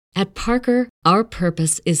At Parker, our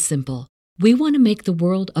purpose is simple. We want to make the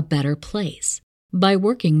world a better place by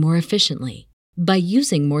working more efficiently, by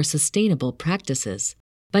using more sustainable practices,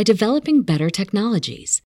 by developing better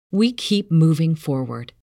technologies. We keep moving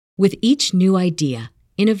forward. With each new idea,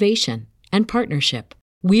 innovation, and partnership,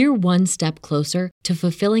 we're one step closer to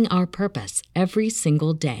fulfilling our purpose every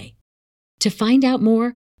single day. To find out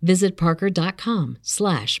more, visit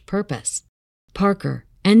parker.com/purpose. Parker,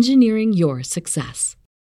 engineering your success.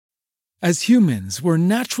 As humans, we're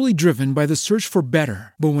naturally driven by the search for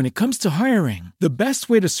better. But when it comes to hiring, the best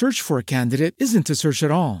way to search for a candidate isn't to search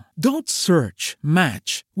at all. Don't search,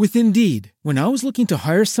 match with Indeed. When I was looking to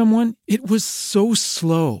hire someone, it was so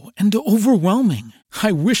slow and overwhelming.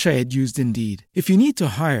 I wish I had used Indeed. If you need to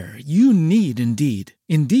hire, you need Indeed.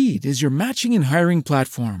 Indeed is your matching and hiring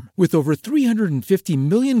platform with over 350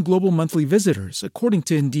 million global monthly visitors, according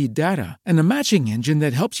to Indeed data, and a matching engine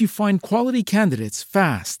that helps you find quality candidates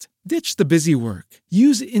fast. Ditch the busy work.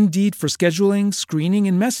 Use Indeed for scheduling, screening,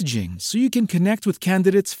 and messaging so you can connect with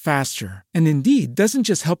candidates faster. And Indeed doesn't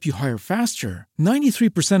just help you hire faster.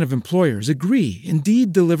 93% of employers agree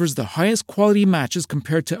Indeed delivers the highest quality matches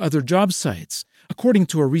compared to other job sites, according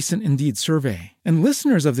to a recent Indeed survey. And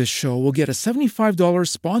listeners of this show will get a $75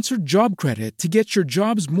 sponsored job credit to get your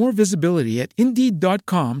jobs more visibility at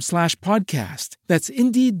Indeed.com/podcast. That's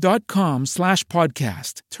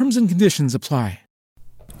Indeed.com/podcast. Terms and conditions apply.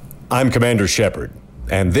 I'm Commander Shepard,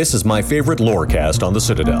 and this is my favorite lorecast on the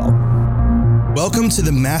Citadel. Welcome to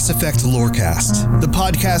the Mass Effect Lorecast, the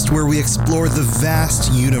podcast where we explore the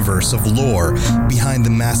vast universe of lore behind the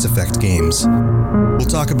Mass Effect games. We'll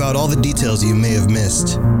talk about all the details you may have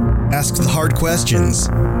missed, ask the hard questions,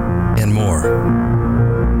 and more.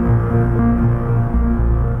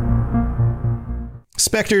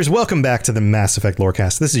 Spectres, welcome back to the Mass Effect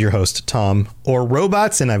Lorecast. This is your host, Tom, or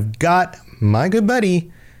Robots, and I've got my good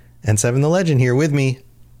buddy, N7 the Legend, here with me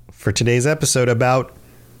for today's episode about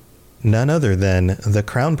none other than the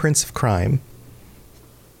Crown Prince of Crime.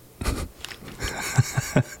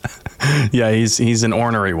 Yeah, he's an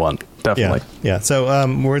ornery one, definitely. Yeah. So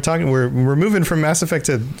we're moving from Mass Effect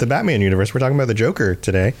to the Batman universe. We're talking about the Joker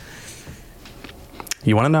today.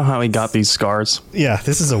 You want to know how he got these scars? Yeah,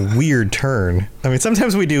 this is a weird turn. I mean,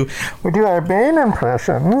 sometimes we do our Bane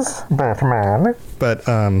impressions, Batman, but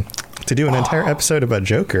to do an entire episode about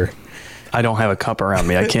Joker. I don't have a cup around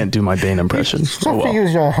me. I can't do my Bane impression. You have to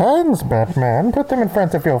use your hands, Batman. Put them in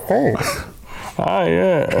front of your face. Ah,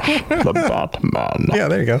 yeah. The Batman. Yeah,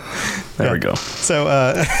 there you go. There we go. So,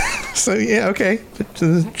 yeah, okay.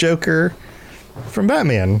 The Joker from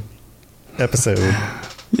Batman episode.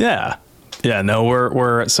 Yeah. Yeah, no,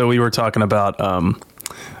 we were talking about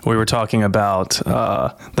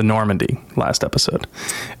the Normandy last episode.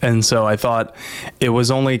 And so I thought it was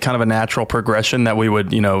only kind of a natural progression that we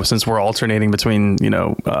would, since we're alternating between,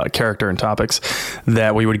 character and topics,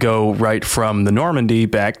 that we would go right from the Normandy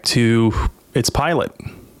back to its pilot,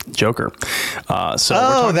 Joker. We're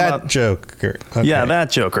talking about Joker. Okay. Yeah, that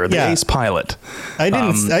Joker, the ace pilot. I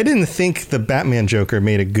didn't think the Batman Joker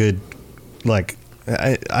made a good,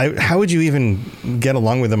 how would you even get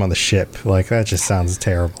along with him on the ship? Like, that just sounds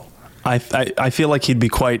terrible. I feel like he'd be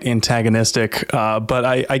quite antagonistic, but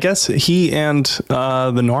I guess he and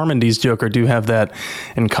the Normandy's Joker do have that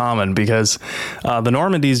in common, because the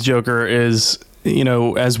Normandy's Joker is,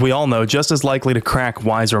 as we all know, just as likely to crack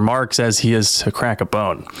wise remarks as he is to crack a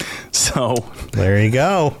bone. So there you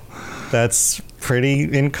go. That's pretty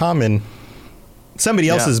in common. Somebody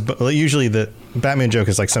else's, usually the Batman joke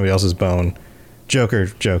is like somebody else's bone. Joker,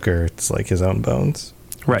 it's like his own bones.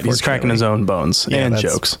 Right, he's cracking his own bones and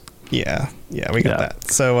jokes. Yeah, we got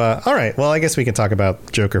that. So, all right, well, I guess we can talk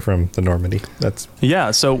about Joker from the Normandy.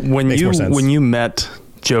 So when you met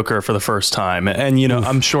Joker for the first time, and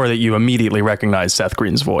I'm sure that you immediately recognized Seth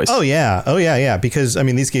Green's voice. Oh yeah, because I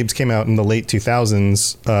mean, these games came out in the late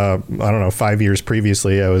 2000s. I don't know, 5 years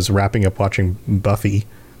previously, I was wrapping up watching Buffy.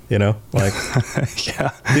 Yeah.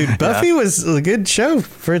 Dude, Buffy was a good show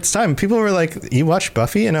for its time. People were like, you watched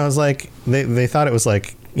Buffy? And I was like, they thought it was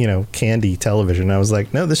like, candy television. I was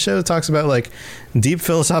like, no, this show talks about like deep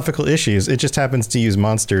philosophical issues. It just happens to use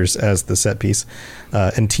monsters as the set piece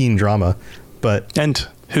and teen drama. And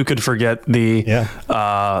who could forget the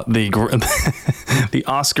the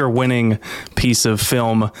Oscar-winning piece of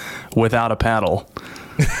film Without a Paddle?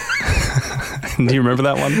 Do you remember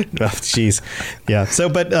that one? Oh, jeez. Yeah. So,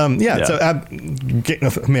 but So,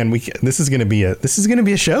 man, this is gonna be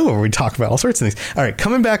a show where we talk about all sorts of things. All right,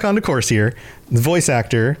 coming back onto course here. The voice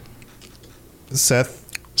actor,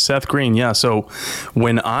 Seth Green. Yeah. So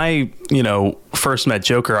when I first met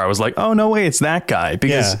Joker, I was like, oh no way, it's that guy,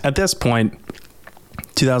 because at this point,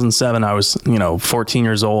 2007, I was, 14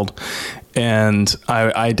 years old. And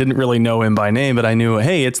I didn't really know him by name, but I knew,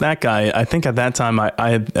 hey, it's that guy. I think at that time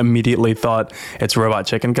I immediately thought it's Robot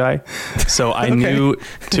Chicken Guy. So I knew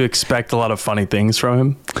to expect a lot of funny things from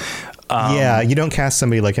him. Yeah, you don't cast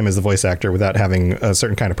somebody like him as the voice actor without having a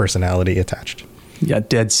certain kind of personality attached. Yeah,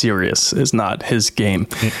 dead serious is not his game.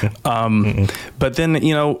 But then,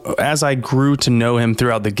 as I grew to know him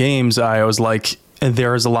throughout the games, I was like,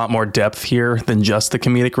 there is a lot more depth here than just the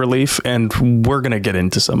comedic relief. And we're going to get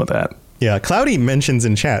into some of that. Yeah, Cloudy mentions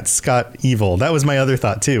in chat Scott Evil. That was my other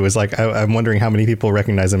thought, too, was like, I'm wondering how many people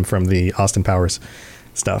recognize him from the Austin Powers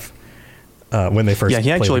stuff when they first. Yeah,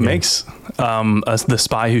 he actually makes the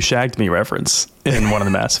Spy Who Shagged Me reference in one of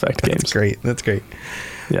the Mass Effect games. That's great.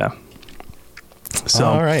 Yeah. So,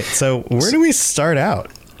 all right. So where do we start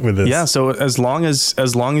out with this? Yeah. So as long as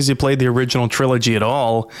you played the original trilogy at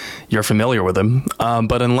all, you're familiar with him.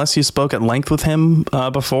 But unless you spoke at length with him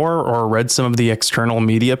before or read some of the external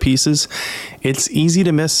media pieces, it's easy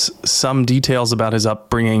to miss some details about his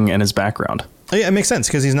upbringing and his background. Yeah, it makes sense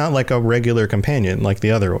because he's not like a regular companion like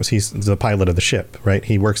the other was. He's the pilot of the ship, right?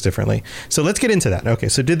 He works differently. So let's get into that. Okay.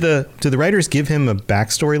 So did the writers give him a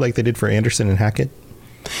backstory like they did for Anderson and Hackett?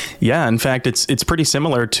 Yeah, in fact, it's pretty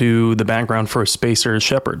similar to the background for Spacer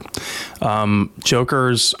Shepard.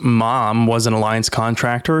 Joker's mom was an Alliance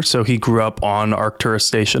contractor, so he grew up on Arcturus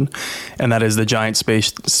Station, and that is the giant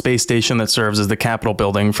space station that serves as the Capitol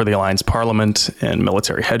building for the Alliance Parliament and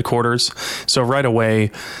military headquarters. So right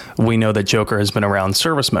away, we know that Joker has been around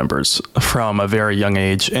service members from a very young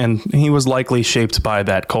age, and he was likely shaped by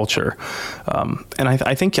that culture. And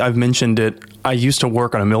I think I've mentioned it. I used to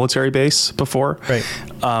work on a military base before. Right.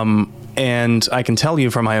 And I can tell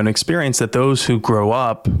you from my own experience that those who grow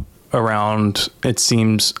up around that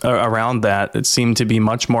seem to be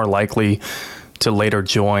much more likely to later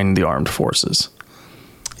join the armed forces.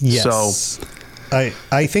 Yes. So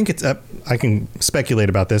I think it's I can speculate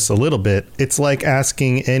about this a little bit. It's like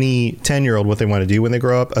asking any 10-year-old what they want to do when they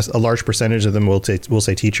grow up. A large percentage of them will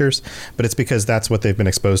say teachers, but it's because that's what they've been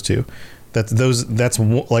exposed to. That's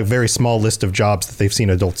like very small list of jobs that they've seen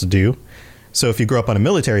adults do. So if you grow up on a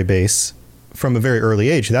military base from a very early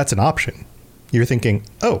age, that's an option. You're thinking,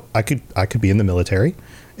 oh, I could be in the military.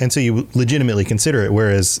 And so you legitimately consider it,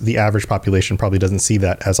 whereas the average population probably doesn't see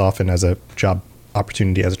that as often as a job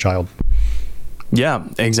opportunity as a child. Yeah,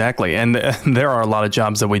 exactly. And there are a lot of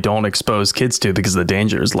jobs that we don't expose kids to because of the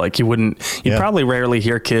dangers. Like you probably rarely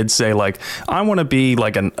hear kids say like, I want to be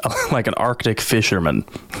like an Arctic fisherman.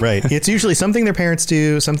 Right. It's usually something their parents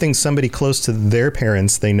do, something somebody close to their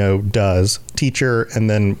parents they know does, teacher, and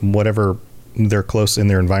then whatever they're close in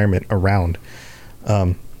their environment around.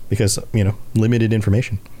 Because, limited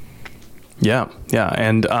information. Yeah. Yeah.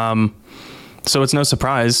 And so it's no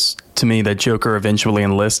surprise to me that Joker eventually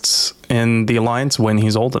enlists in the Alliance when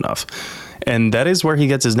he's old enough. And that is where he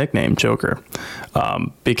gets his nickname, Joker.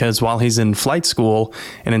 Because while he's in flight school,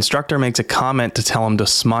 an instructor makes a comment to tell him to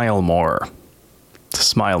smile more.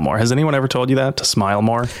 Has anyone ever told you that? To smile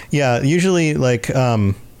more? Yeah, usually like,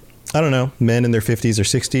 I don't know, men in their 50s or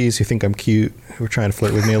 60s who think I'm cute, who are trying to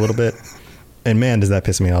flirt with me a little bit. And man, does that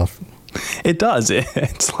piss me off. It does.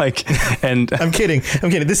 It's like, and I'm kidding.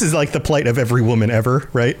 This is like the plight of every woman ever,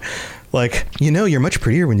 right? Like, you're much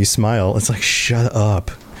prettier when you smile. It's like, shut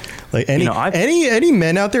up. Like any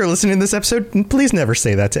men out there listening to this episode, please never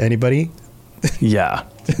say that to anybody. Yeah.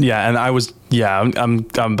 Yeah. And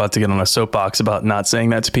I'm about to get on a soapbox about not saying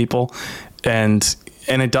that to people. And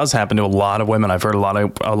it does happen to a lot of women. I've heard a lot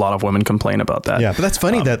of women complain about that. Yeah. But that's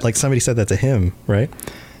funny that like somebody said that to him, right?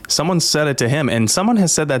 Someone said it to him, and someone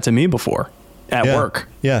has said that to me before at work.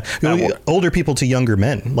 Yeah. Older people to younger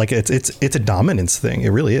men. Like it's a dominance thing. It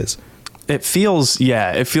really is. It feels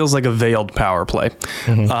like a veiled power play.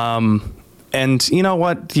 Mm-hmm. And you know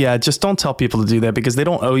what? Yeah, just don't tell people to do that because they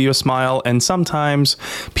don't owe you a smile. And sometimes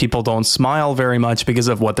people don't smile very much because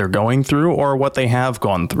of what they're going through or what they have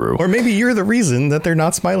gone through. Or maybe you're the reason that they're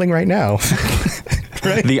not smiling right now.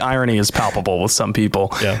 Right? The irony is palpable with some people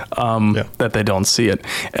that they don't see it.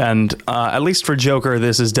 And at least for Joker,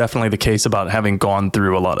 this is definitely the case about having gone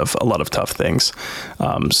through a lot of tough things.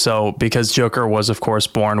 So because Joker was, of course,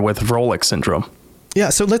 born with Vrolik syndrome. Yeah,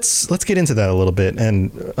 so let's get into that a little bit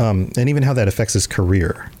and even how that affects his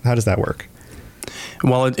career. How does that work?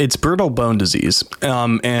 Well, it's brittle bone disease,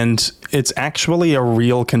 and it's actually a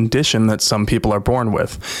real condition that some people are born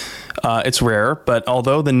with. It's rare, but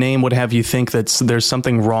although the name would have you think that there's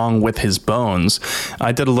something wrong with his bones,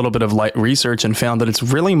 I did a little bit of light research and found that it's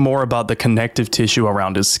really more about the connective tissue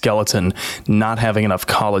around his skeleton not having enough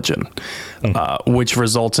collagen, which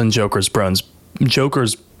results in Joker's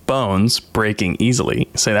bones breaking easily.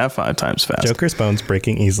 Say that 5 times fast. Joker's bones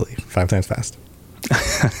breaking easily 5 times fast.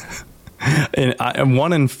 And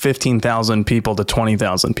 1 in 15,000 people to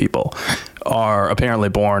 20,000 people are apparently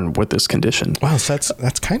born with this condition. Wow, so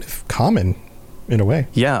that's kind of common in a way.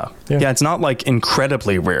 Yeah. It's not like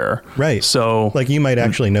incredibly rare. Right. So like you might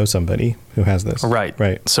actually know somebody who has this. Right.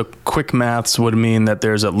 Right. So quick maths would mean that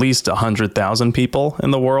there's at least 100,000 people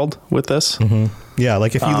in the world with this. Mm-hmm. Yeah.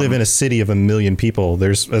 Like if you live in a city of 1 million people,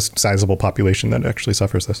 there's a sizable population that actually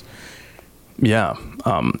suffers this. Yeah.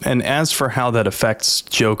 And as for how that affects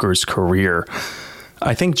Joker's career,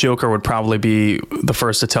 I think Joker would probably be the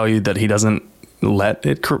first to tell you that he doesn't let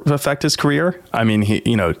it affect his career. I mean,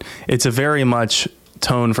 it's a very much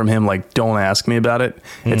tone from him, like, don't ask me about it.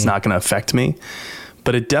 It's not going to affect me.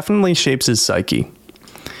 But it definitely shapes his psyche.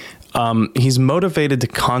 He's motivated to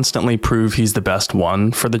constantly prove he's the best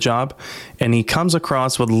one for the job. And he comes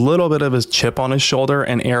across with a little bit of his chip on his shoulder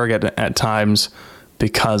and arrogant at times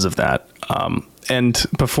because of that. And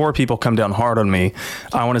before people come down hard on me,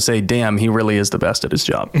 I want to say, damn, he really is the best at his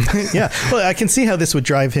job. Yeah. Well, I can see how this would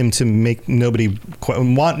drive him to make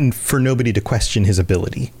want for nobody to question his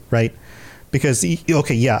ability. Right. Because,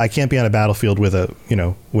 I can't be on a battlefield with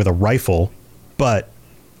a rifle, but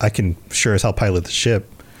I can sure as hell pilot the ship.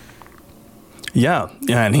 Yeah,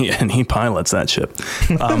 and he pilots that ship.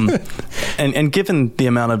 And given the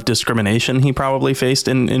amount of discrimination he probably faced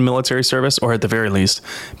in military service, or at the very least,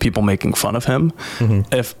 people making fun of him,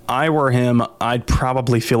 if I were him, I'd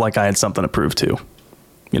probably feel like I had something to prove to.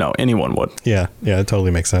 Anyone would. Yeah, it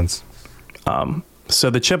totally makes sense. So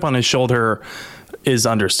the chip on his shoulder is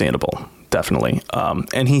understandable, definitely.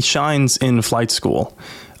 And he shines in flight school.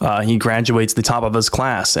 He graduates the top of his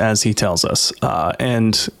class, as he tells us.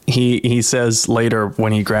 And he says later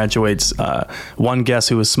when he graduates, one guess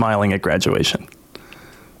who was smiling at graduation.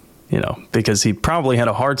 Because he probably had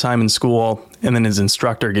a hard time in school, and then his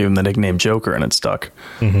instructor gave him the nickname Joker, and it stuck.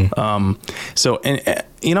 So, and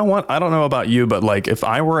you know what? I don't know about you, but like if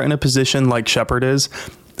I were in a position like Shepard is,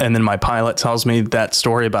 and then my pilot tells me that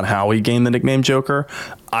story about how he gained the nickname Joker,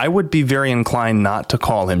 I would be very inclined not to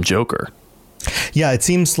call him Joker. Yeah, it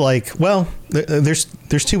seems like, well, there's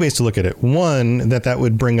 2 ways to look at it. One, that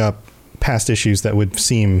would bring up past issues that would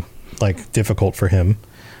seem like difficult for him.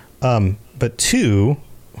 But 2,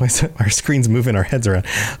 our screen's moving our heads around.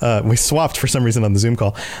 We swapped for some reason on the Zoom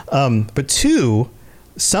call. But 2,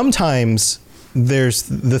 sometimes there's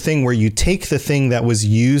the thing where you take the thing that was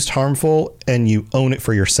used harmful and you own it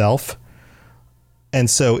for yourself. And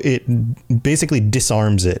so it basically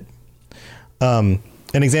disarms it.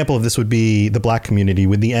 An example of this would be the black community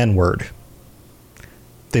with the N-word.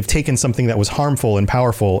 They've taken something that was harmful and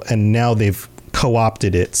powerful, and now they've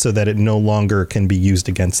co-opted it so that it no longer can be used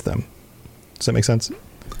against them. Does that make sense?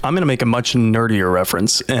 I'm going to make a much nerdier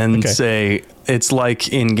reference and say it's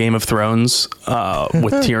like in Game of Thrones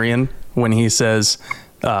with Tyrion when he says,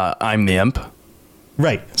 I'm the imp.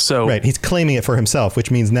 Right. Right. He's claiming it for himself,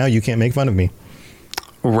 which means now you can't make fun of me.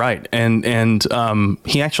 Right. And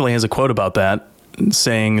he actually has a quote about that,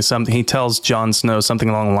 saying something. He tells Jon Snow something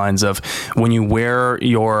along the lines of, when you wear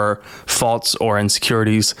your faults or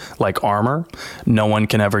insecurities like armor, no one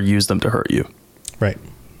can ever use them to hurt you. Right.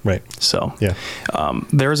 So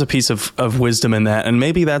there's a piece of wisdom in that. And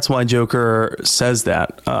maybe that's why Joker says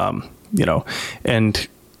that, and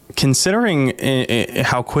considering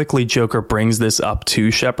how quickly Joker brings this up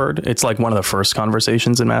to Shepard, it's like one of the first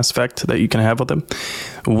conversations in Mass Effect that you can have with him.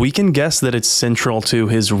 We can guess that it's central to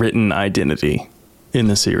his written identity in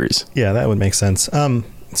the series. Yeah, that would make sense.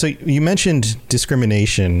 So you mentioned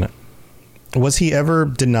discrimination. Was he ever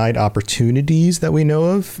denied opportunities that we know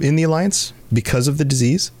of in the Alliance because of the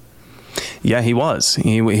disease? Yeah, he was.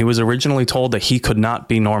 He was originally told that he could not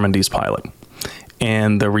be Normandy's pilot.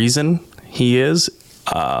 And the reason he is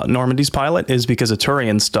Normandy's pilot is because a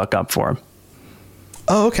Turian stuck up for him.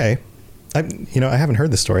 Oh, okay. I haven't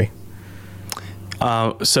heard this story.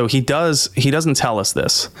 So he doesn't tell us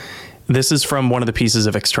this. This is from one of the pieces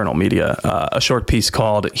of external media, a short piece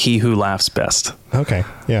called He Who Laughs Best. Okay.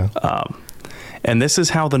 Yeah. And this is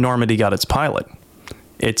how the Normandy got its pilot.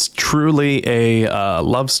 It's truly a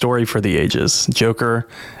love story for the ages. Joker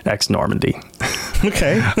x Normandy.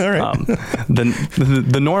 Okay. All right.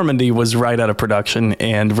 The Normandy was right out of production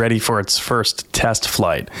and ready for its first test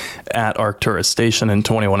flight at Arcturus Station in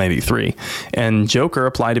 2183. And Joker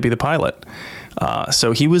applied to be the pilot.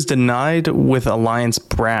 So he was denied with Alliance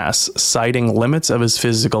brass, citing limits of his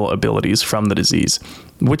physical abilities from the disease,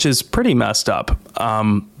 which is pretty messed up.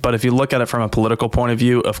 But if you look at it from a political point of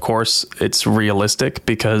view, of course, it's realistic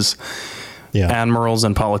because Admirals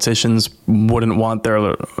and politicians wouldn't want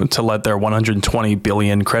to let their 120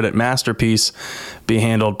 billion credit masterpiece be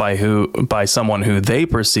handled by someone who they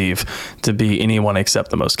perceive to be anyone except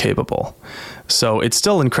the most capable. So it's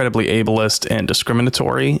still incredibly ableist and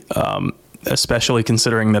discriminatory, especially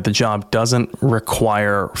considering that the job doesn't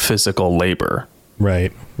require physical labor.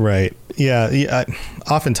 Right. Yeah.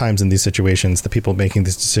 Oftentimes in these situations, the people making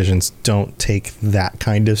these decisions don't take that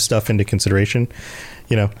kind of stuff into consideration.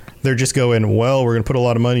 They're just going, well, we're going to put a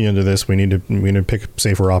lot of money into this. We need to pick a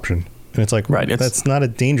safer option. And it's like, right, that's not a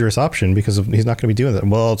dangerous option because he's not going to be doing that.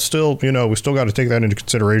 Well, it's still, we still got to take that into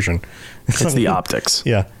consideration. It's the optics.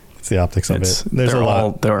 Yeah. It's the optics of it. There's a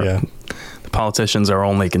lot. The politicians are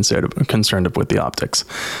only concerned with the optics.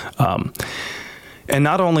 And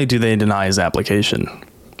not only do they deny his application,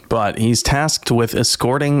 but he's tasked with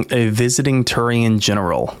escorting a visiting Turian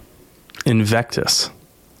general, Invectus.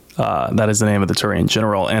 That is the name of the Turian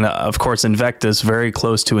general. And of course, Invectus, very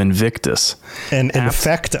close to Invictus. And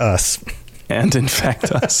infect us. And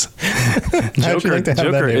infect us.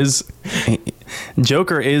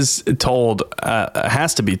 Joker is told,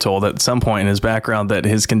 has to be told at some point in his background that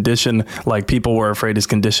his condition, like people were afraid his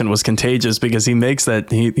condition was contagious, because he makes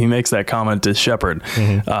that comment to Shepard.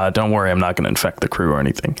 Don't worry, I'm not going to infect the crew or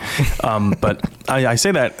anything. But I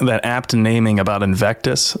say that apt naming about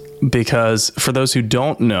Invectus because for those who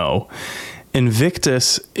don't know,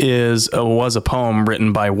 Invictus was a poem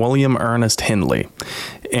written by William Ernest Henley,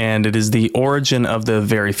 and it is the origin of the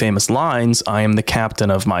very famous lines, "I am the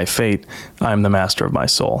captain of my fate, I am the master of my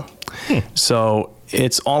soul." So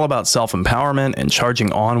it's all about self-empowerment and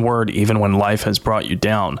charging onward even when life has brought you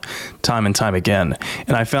down time and time again.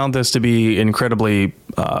 And I found this to be incredibly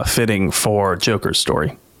fitting for Joker's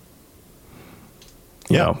story.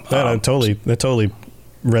 That totally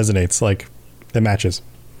resonates. Like, it matches.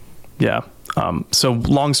 Yeah. So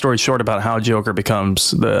long story short about how Joker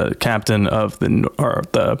becomes the captain of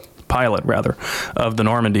the pilot rather of the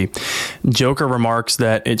Normandy, Joker remarks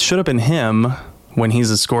that it should have been him when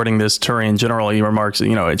he's escorting this Turian general. He remarks,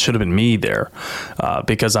 it should have been me there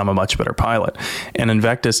because I'm a much better pilot. And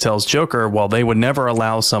Invectus tells Joker, well, they would never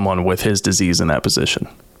allow someone with his disease in that position.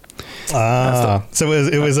 So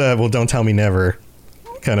it was a, well, don't tell me never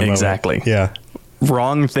kind of exactly moment. Yeah.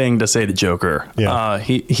 Wrong thing to say to Joker. Yeah.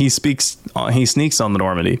 He sneaks on the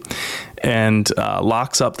Normandy and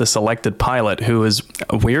locks up the selected pilot, who is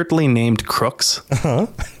weirdly named Crooks.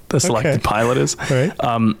 The selected pilot is. Right.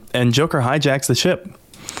 And Joker hijacks the ship.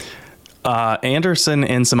 Anderson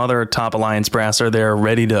and some other top Alliance brass are there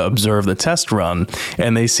ready to observe the test run,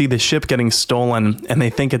 and they see the ship getting stolen and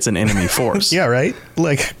they think it's an enemy force. Yeah, right?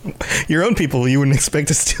 Like, your own people, you wouldn't expect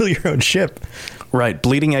to steal your own ship. Right.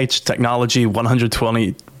 Bleeding edge technology,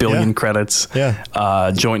 120 billion credits,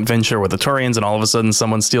 joint venture with the Turians, and all of a sudden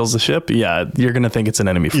someone steals the ship. Yeah, you're going to think it's an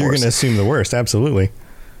enemy force. You're going to assume the worst. Absolutely.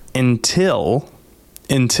 Until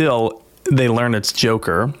they learn it's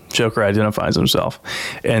Joker. Joker identifies himself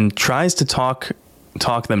and tries to talk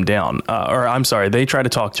them down. They try to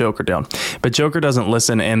talk Joker down. But Joker doesn't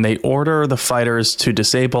listen, and they order the fighters to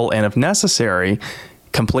disable and, if necessary,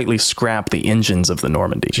 completely scrap the engines of the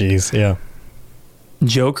Normandy. Jeez, yeah.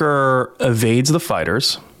 Joker evades the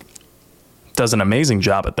fighters, does an amazing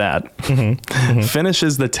job at that,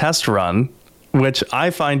 finishes the test run, which I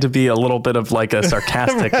find to be a little bit of like a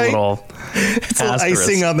sarcastic little it's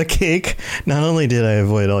icing on the cake. Not only did I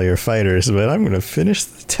avoid all your fighters, but I'm going to finish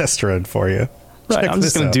the test run for you. Right, I'm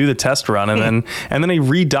just going to do the test run, and then he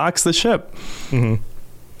redocks the ship.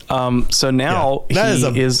 So now that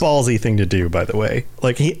is a ballsy thing to do, by the way.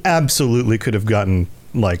 Like, he absolutely could have gotten,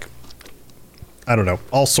 like, I don't know,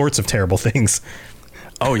 all sorts of terrible things.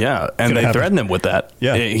 Oh, yeah. And they threaten him with that.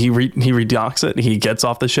 Yeah. He redocks it. He gets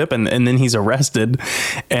off the ship, and then he's arrested,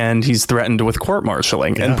 and he's threatened with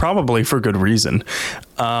court-martialing, and probably for good reason.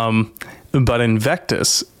 But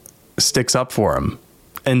Invectus sticks up for him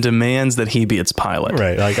and demands that he be its pilot.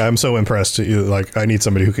 Right. Like, I'm so impressed. Like, I need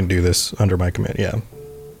somebody who can do this under my command. Yeah.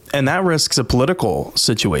 And that risks a political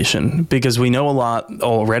situation, because we know a lot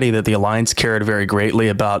already that the Alliance cared very greatly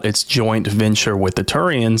about its joint venture with the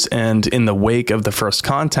Turians. And in the wake of the First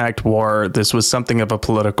Contact War, this was something of a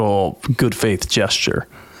political good faith gesture.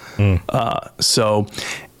 So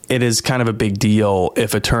it is kind of a big deal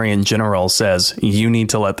if a Turian general says, you need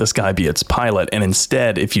to let this guy be its pilot. And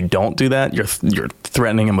instead, if you don't do that, you're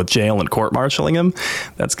threatening him with jail and court-martialing him.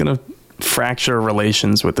 That's going to fracture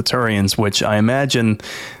relations with the Turians, which I imagine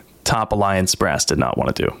top Alliance brass did not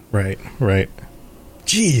want to do. Right.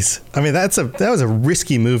 Jeez. I mean, that was a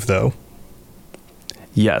risky move, though.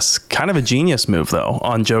 Yes. Kind of a genius move, though,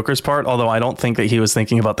 on Joker's part, although I don't think that he was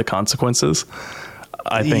thinking about the consequences.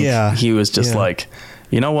 I think he was just like,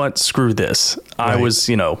 you know what? Screw this. Right.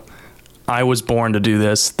 I was born to do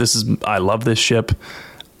this. I love this ship.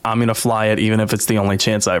 I'm going to fly it, even if it's the only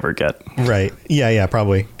chance I ever get. Right. Yeah,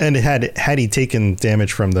 probably. And had he taken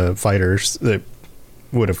damage from the fighters, that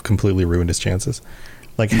would have completely ruined his chances.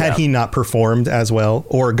 Like, had he not performed as well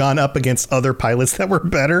or gone up against other pilots that were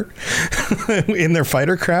better in their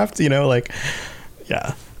fighter craft,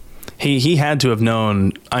 yeah. He had to have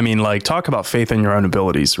known. I mean, like, talk about faith in your own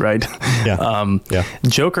abilities, right? Yeah.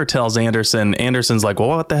 Joker tells Anderson's like, well,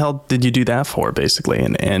 what the hell did you do that for, basically?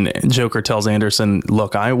 And Joker tells Anderson,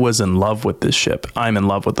 look, I was in love with this ship. I'm in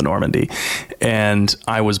love with the Normandy, and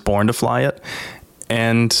I was born to fly it.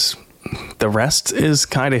 And the rest is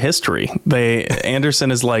kind of history. Anderson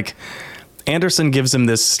gives him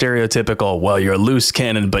this stereotypical, well, you're a loose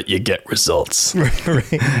cannon, but you get results.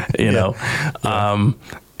 Right. You know? Yeah.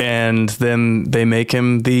 And then they make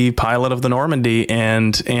him the pilot of the Normandy,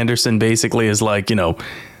 and Anderson basically is like,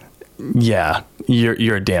 yeah,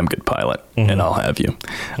 you're a damn good pilot, and I'll have you.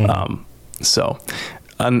 So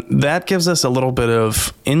that gives us a little bit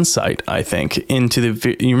of insight, I think, into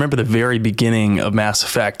you remember the very beginning of Mass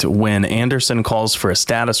Effect when Anderson calls for a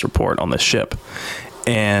status report on the ship,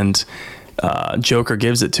 and Joker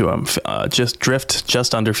gives it to him, just drift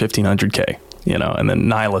just under 1,500K. And then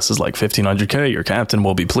Nihilus is like 1,500K, your captain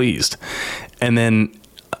will be pleased. And then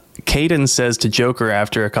Kaidan says to Joker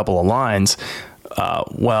after a couple of lines,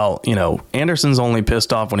 well, Anderson's only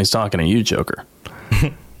pissed off when he's talking to you, Joker.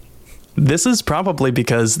 This is probably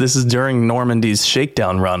because this is during Normandy's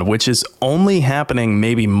shakedown run, which is only happening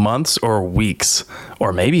maybe months or weeks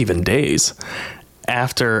or maybe even days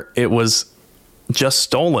after it was just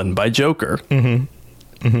stolen by Joker.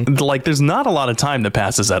 Like, there's not a lot of time that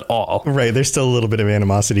passes at all. Right. There's still a little bit of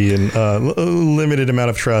animosity and limited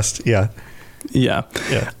amount of trust. Yeah.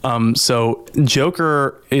 So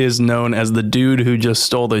Joker is known as the dude who just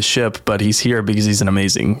stole the ship, but he's here because he's an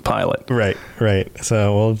amazing pilot. Right.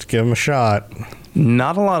 So we'll give him a shot.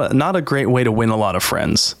 Not a great way to win a lot of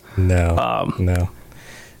friends. No.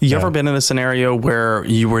 You ever been in a scenario where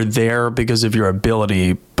you were there because of your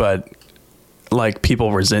ability, but like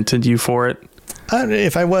people resented you for it?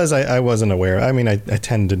 If I was, I wasn't aware. I mean, I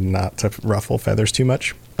tend to not to ruffle feathers too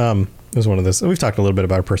much. It was one of those. We've talked a little bit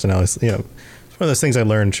about our personalities. It's one of those things I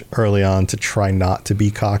learned early on to try not to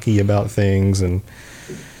be cocky about things and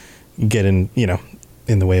get in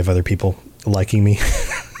the way of other people liking me.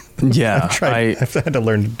 Yeah, I've had to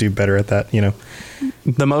learn to do better at that.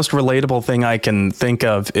 The most relatable thing I can think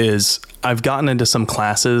of is I've gotten into some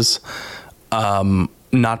classes.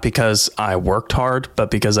 Not because I worked hard,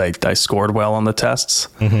 but because I scored well on the tests.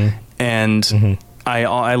 And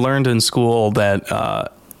I learned in school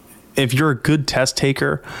that if you're a good test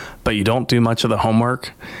taker, but you don't do much of the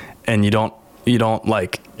homework and you don't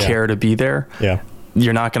care to be there,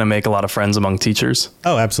 you're not going to make a lot of friends among teachers.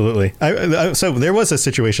 Oh, absolutely. So there was a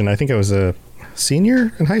situation, I think I was a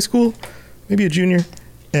senior in high school, maybe a junior,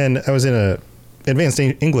 and I was in a advanced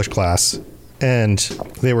English class, and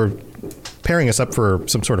they were pairing us up for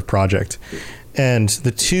some sort of project, and the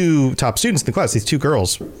two top students in the class, these two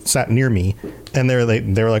girls, sat near me, and they were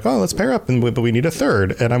like, oh, let's pair up, but we need a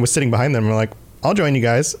third. And I was sitting behind them, and I'm like, I'll join you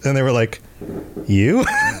guys. And they were like, you?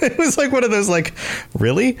 It was like one of those, like,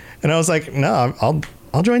 really? And I was like, no,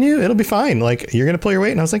 I'll join you. It'll be fine. Like, you're gonna pull your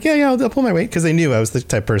weight? And I was like, yeah, I'll pull my weight, because they knew I was the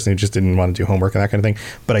type of person who just didn't want to do homework and that kind of thing.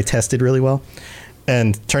 But I tested really well,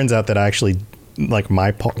 and turns out that I actually, like,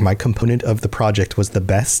 my component of the project was the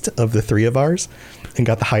best of the three of ours and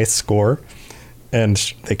got the highest score. And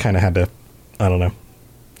they kind of had to, I don't know,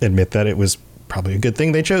 admit that it was probably a good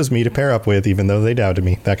thing they chose me to pair up with, even though they doubted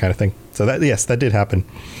me, that kind of thing. So that did happen.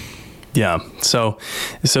 Yeah. So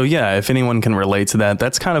yeah, if anyone can relate to that,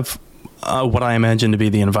 that's kind of what I imagine to be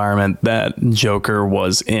the environment that Joker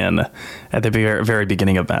was in at the very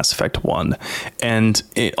beginning of Mass Effect 1. And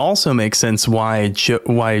it also makes sense why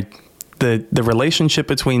the relationship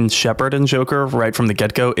between Shepard and Joker right from the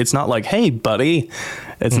get-go, it's not like, hey, buddy.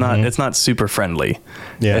 It's not super friendly.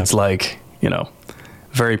 Yeah. It's like,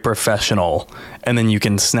 very professional, and then you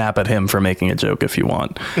can snap at him for making a joke if you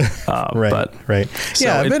want. Right. So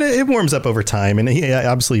yeah, but it warms up over time, and he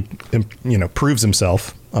obviously, proves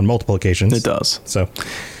himself on multiple occasions. It does. So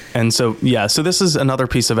this is another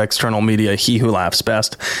piece of external media, He Who Laughs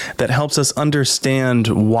Best, that helps us understand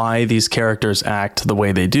why these characters act the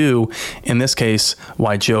way they do. In this case,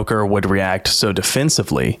 why Joker would react so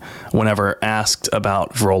defensively whenever asked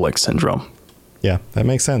about Vrolik syndrome. Yeah, that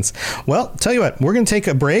makes sense. Well, tell you what, we're going to take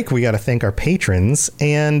a break. We got to thank our patrons.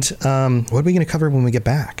 And what are we going to cover when we get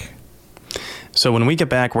back? So when we get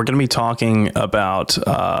back, we're going to be talking about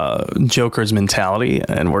Joker's mentality,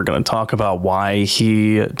 and we're going to talk about why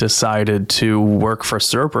he decided to work for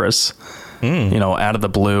Cerberus, out of the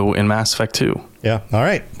blue in Mass Effect 2. Yeah. All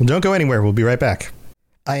right. Well, don't go anywhere. We'll be right back.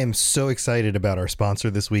 I am so excited about our sponsor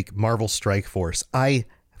this week, Marvel Strike Force. I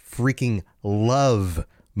freaking love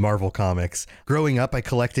Marvel Comics. Growing up, I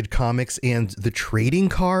collected comics and the trading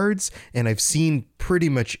cards, and I've seen pretty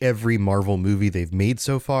much every Marvel movie they've made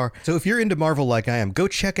so far. So if you're into Marvel like I am, go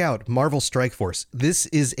check out Marvel Strike Force. This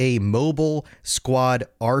is a mobile squad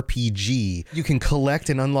RPG. You can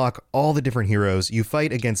collect and unlock all the different heroes. You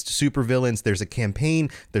fight against supervillains. There's a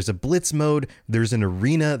campaign, there's a blitz mode, there's an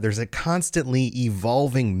arena, there's a constantly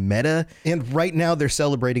evolving meta, and right now they're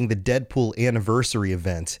celebrating the Deadpool anniversary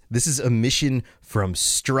event. This is a mission from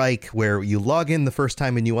Strike, where you log in the first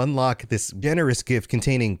time and you unlock this generous gift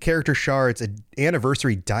containing character shards, an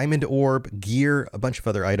anniversary diamond orb, gear, a bunch of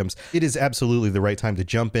other items. It is absolutely the right time to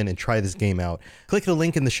jump in and try this game out. Click the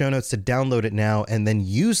link in the show notes to download it now, and then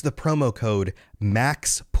use the promo code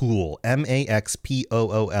MAXPOOL,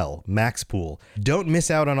 MAXPOOL, MAXPOOL. Don't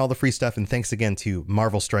miss out on all the free stuff, and thanks again to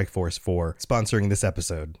Marvel Strike Force for sponsoring this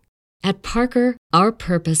episode. At Parker, our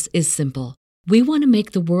purpose is simple. We want to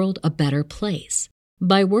make the world a better place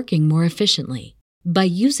by working more efficiently, by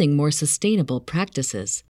using more sustainable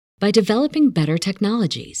practices, by developing better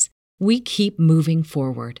technologies. We keep moving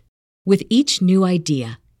forward. With each new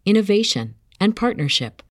idea, innovation, and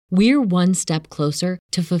partnership, we're one step closer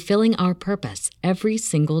to fulfilling our purpose every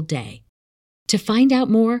single day. To find out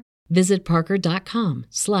more, visit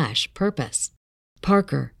parker.com/purpose.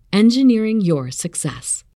 Parker, engineering your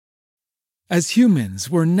success. As humans,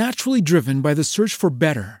 we're naturally driven by the search for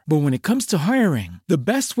better. But when it comes to hiring, the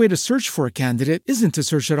best way to search for a candidate isn't to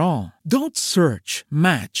search at all. Don't search,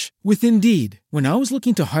 match with Indeed. When I was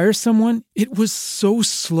looking to hire someone, it was so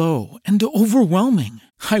slow and overwhelming.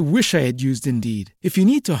 I wish I had used Indeed. If you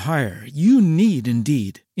need to hire, you need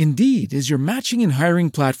Indeed. Indeed is your matching and hiring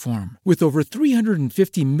platform with over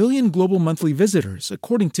 350 million global monthly visitors,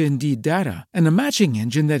 according to Indeed data, and a matching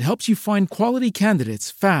engine that helps you find quality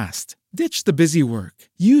candidates fast. Ditch the busy work.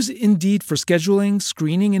 Use Indeed for scheduling,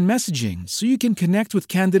 screening, and messaging so you can connect with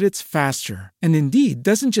candidates faster. And Indeed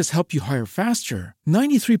doesn't just help you hire faster.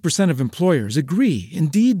 93% of employers agree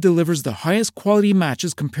Indeed delivers the highest quality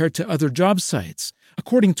matches compared to other job sites,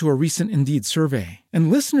 according to a recent Indeed survey.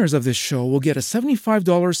 And listeners of this show will get a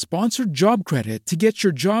 $75 sponsored job credit to get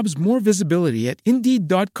your jobs more visibility at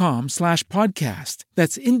Indeed.com/podcast.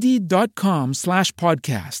 That's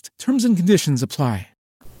Indeed.com/podcast. Terms and conditions apply.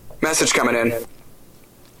 Message coming in.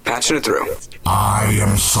 Patching it through. I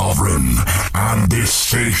am sovereign, and this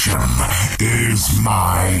station is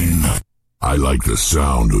mine. I like the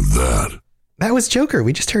sound of that. That was Joker.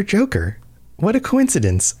 We just heard Joker. What a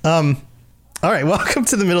coincidence. All right, welcome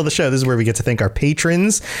to the middle of the show. This is where we get to thank our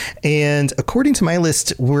patrons. And according to my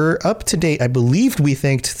list, we're up to date. I believed we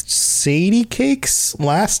thanked Sadie Cakes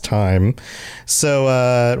last time.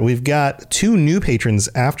 So we've got 2 new patrons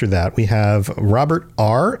after that. We have Robert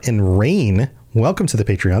R. and Rain. Welcome to the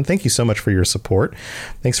Patreon. Thank you so much for your support.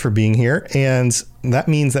 Thanks for being here. And that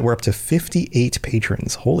means that we're up to 58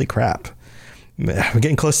 patrons. Holy crap. We're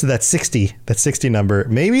getting close to that 60 number.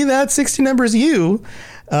 Maybe that 60 number is you.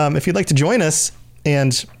 If you'd like to join us,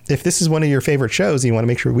 and if this is one of your favorite shows, and you want to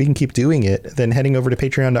make sure we can keep doing it, then heading over to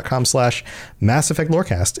patreon.com/Mass Effect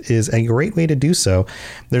Lorecast is a great way to do so.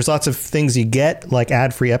 There's lots of things you get, like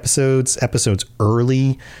ad-free episodes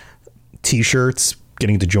early, t-shirts,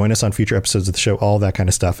 getting to join us on future episodes of the show, all that kind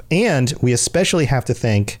of stuff. And we especially have to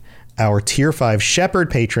thank our Tier 5 Shepherd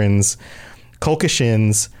patrons,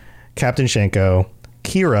 Kolkashins, Captain Shenko,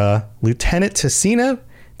 Kira, Lieutenant Ticino,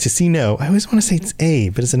 I always want to say it's A,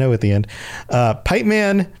 but it's an O at the end, Pipe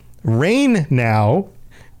Man, Rain Now,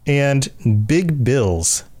 and Big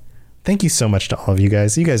Bills. Thank you so much to all of you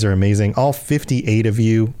guys. You guys are amazing. All 58 of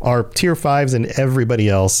you, our Tier 5s and everybody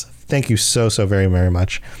else. Thank you so very, very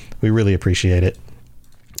much. We really appreciate it.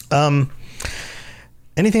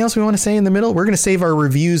 Anything else we want to say in the middle? We're going to save our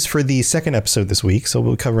reviews for the second episode this week, so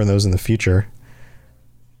we'll cover those in the future.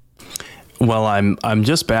 Well, I'm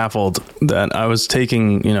just baffled that I was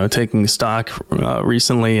taking stock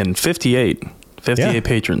recently, and 58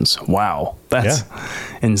 patrons. Wow, that's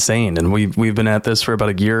insane. And we've been at this for about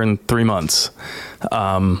a year and 3 months.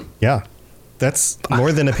 That's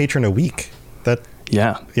more than a patron a week. We're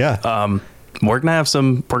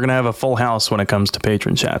gonna have a full house when it comes to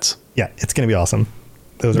patron chats. Yeah, it's gonna be awesome.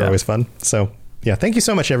 Those are always fun. So yeah, thank you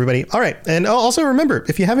so much, everybody. All right. And also remember,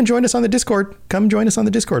 if you haven't joined us on the Discord, come join us on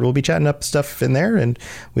the Discord. We'll be chatting up stuff in there, and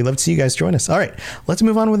we'd love to see you guys join us. All right, let's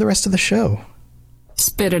move on with the rest of the show.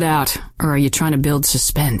 Spit it out, or are you trying to build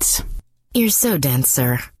suspense? You're so dense,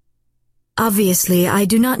 sir. Obviously, I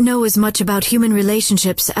do not know as much about human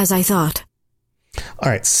relationships as I thought. All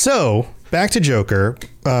right, so back to Joker.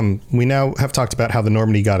 We now have talked about how the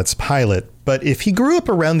Normandy got its pilot, but if he grew up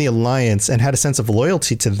around the Alliance and had a sense of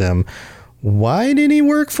loyalty to them, why did he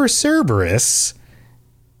work for Cerberus?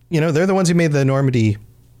 You know, they're the ones who made the Normandy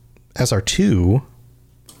SR2.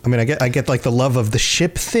 I mean, I get like the love of the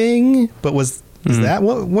ship thing, but is that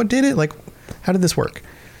what did it? Like, how did this work?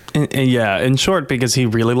 Yeah, in short, because he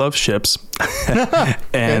really loves ships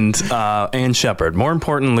and Shepard. More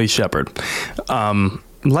importantly, Shepard.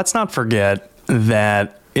 Let's not forget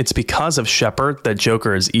that it's because of Shepard that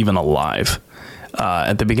Joker is even alive.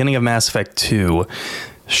 At the beginning of Mass Effect 2,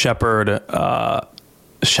 Shepard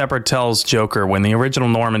tells Joker when the original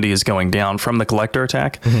Normandy is going down from the Collector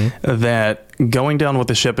attack that going down with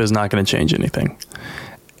the ship is not going to change anything.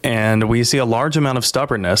 And we see a large amount of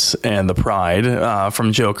stubbornness and the pride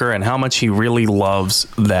from Joker and how much he really loves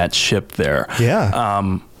that ship there.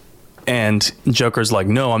 Yeah. And Joker's like,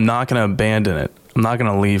 no, I'm not going to abandon it. I'm not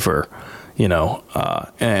going to leave her, you know.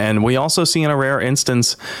 And we also see in a rare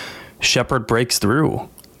instance, Shepard breaks through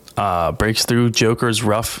Joker's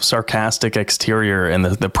rough, sarcastic exterior and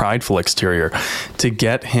the prideful exterior to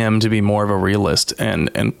get him to be more of a realist.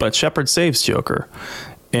 But Shepard saves Joker.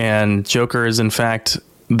 And Joker is, in fact,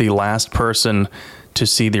 the last person to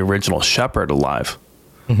see the original Shepard alive.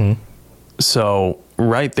 So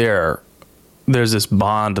right there's this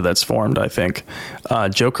bond that's formed, I think.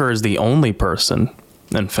 Joker is the only person,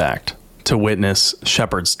 in fact, to witness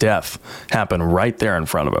Shepard's death happen right there in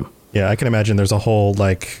front of him. Yeah, I can imagine there's a whole,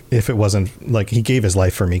 like, if it wasn't, like, he gave his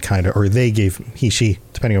life for me, kind of, or they gave, she,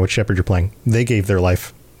 depending on which Shepard you're playing, they gave their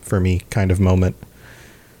life for me kind of moment.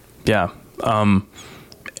 Yeah.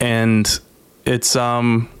 And it's,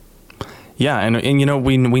 and you know,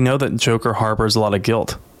 we know that Joker harbors a lot of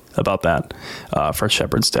guilt about that, for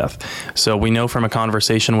Shepard's death. So we know from a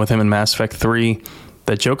conversation with him in Mass Effect 3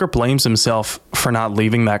 that Joker blames himself for not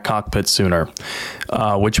leaving that cockpit sooner,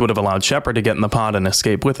 which would have allowed Shepard to get in the pod and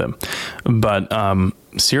escape with him. But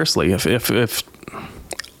seriously, if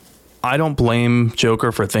I don't blame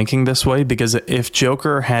Joker for thinking this way, because if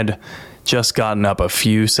Joker had just gotten up a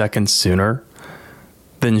few seconds sooner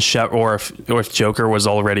than or if Joker was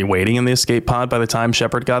already waiting in the escape pod by the time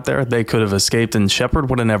Shepard got there, they could have escaped and Shepard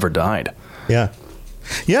would have never died. Yeah.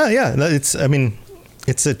 It's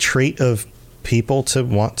a trait of people to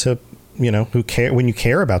want to, you know, who care. When you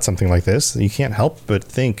care about something like this, you can't help but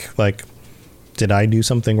think, like, did I do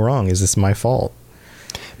something wrong? Is this my fault?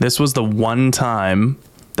 This was the one time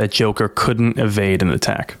that Joker couldn't evade an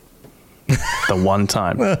attack. The one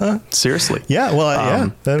time. Seriously. Yeah,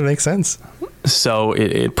 well, that makes sense. So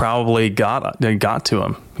it probably got to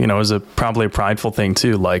him. You know, it was probably a prideful thing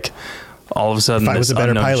too. Like, all of a sudden, if I was a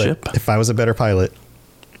better pilot,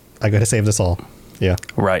 I got to save this all. Yeah.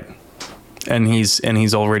 Right. And he's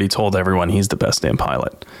already told everyone he's the best damn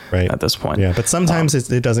pilot at this point. Yeah. But sometimes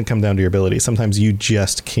it doesn't come down to your ability. Sometimes you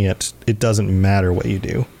just can't. It doesn't matter what you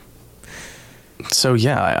do. So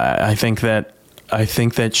yeah, I think that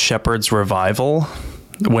Shepard's revival,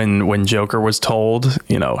 when Joker was told,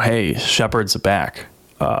 you know, hey, Shepard's back,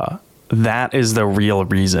 that is the real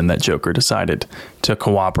reason that Joker decided to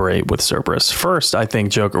cooperate with Cerberus. First, I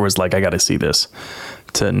think Joker was like, I got to see this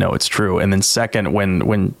to know it's true. And then second,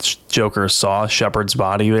 when Joker saw Shepard's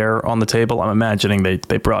body there on the table, I'm imagining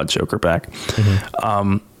they brought Joker back.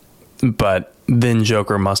 But then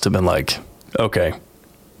Joker must have been like, okay,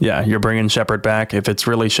 yeah, you're bringing Shepard back. If it's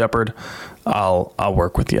really Shepard, I'll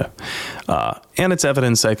work with you. And it's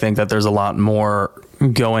evidence, I think, that there's a lot more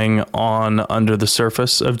going on under the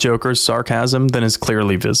surface of Joker's sarcasm than is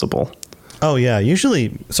clearly visible. Oh, yeah.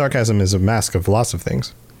 Usually sarcasm is a mask of lots of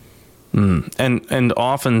things. And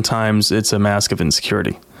oftentimes it's a mask of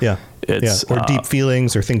insecurity. Yeah. Or deep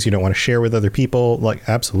feelings or things you don't want to share with other people. Like,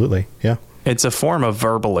 absolutely. Yeah. It's a form of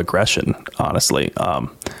verbal aggression, honestly.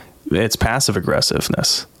 It's passive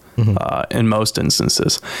aggressiveness in most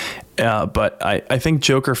instances. But I think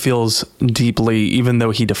Joker feels deeply, even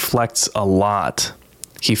though he deflects a lot,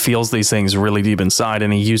 he feels these things really deep inside,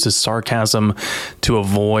 and he uses sarcasm to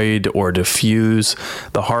avoid or diffuse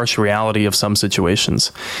the harsh reality of some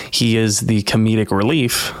situations. He is the comedic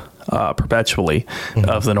relief perpetually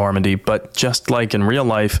of the Normandy. But just like in real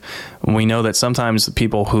life, we know that sometimes the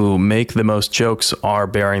people who make the most jokes are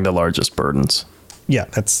bearing the largest burdens. Yeah,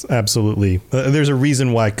 that's absolutely. There's a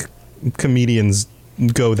reason why comedians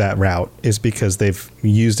go that route, is because they've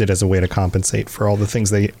used it as a way to compensate for all the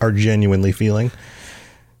things they are genuinely feeling.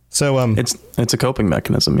 So it's a coping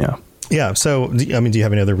mechanism. Yeah. Yeah. So, I mean, do you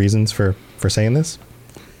have any other reasons for saying this?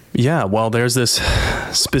 Yeah, well, there's this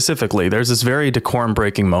very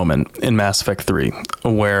decorum-breaking moment in Mass Effect 3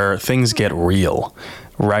 where things get real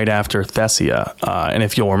right after Thessia. And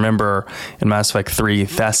if you'll remember, in Mass Effect 3,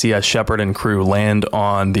 Thessia, Shepard, and crew land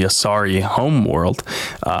on the Asari homeworld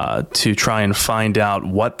to try and find out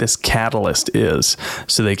what this catalyst is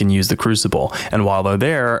so they can use the Crucible. And while they're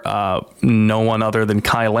there, no one other than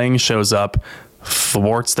Kai Lang shows up,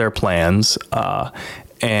 thwarts their plans,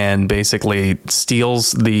 and basically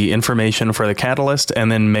steals the information for the catalyst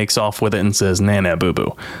and then makes off with it and says, "Nana boo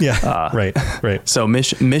boo." Yeah, right. So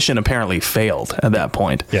mission apparently failed at that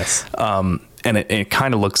point. Yes. And it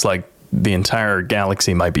kind of looks like the entire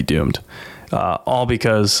galaxy might be doomed, all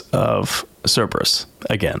because of Cerberus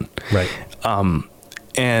again. Right.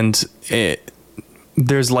 And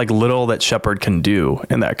there's like little that Shepard can do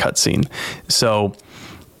in that cutscene. So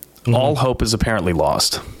all hope is apparently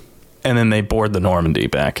lost. And then they board the Normandy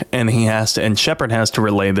back, and Shepard has to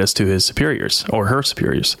relay this to his superiors, or her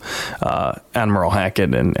superiors, Admiral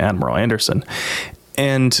Hackett and Admiral Anderson.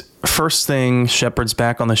 And first thing, Shepard's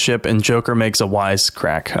back on the ship, and Joker makes a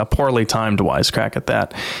wisecrack, a poorly timed wisecrack at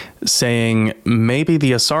that, saying maybe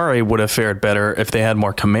the Asari would have fared better if they had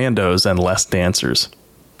more commandos and less dancers.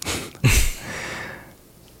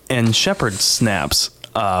 And Shepard snaps,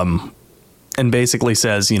 and basically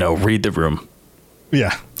says, read the room.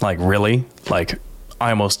 Yeah. Like, really? Like,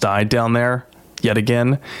 I almost died down there yet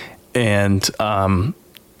again. And, the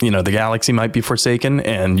galaxy might be forsaken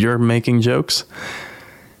and you're making jokes.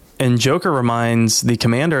 And Joker reminds the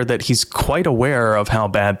commander that he's quite aware of how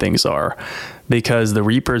bad things are because the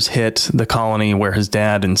Reapers hit the colony where his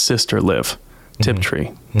dad and sister live,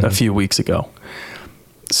 Tiptree, a few weeks ago.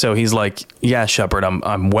 So he's like, yeah, Shepard,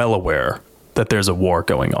 I'm well aware that there's a war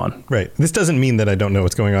going on. Right. This doesn't mean that I don't know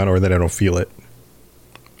what's going on or that I don't feel it.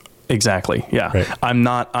 Exactly. Yeah. Right. I'm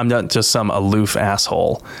not just some aloof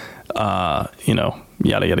asshole, yada,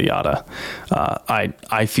 yada, yada.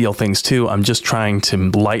 I feel things too. I'm just trying to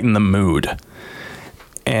lighten the mood.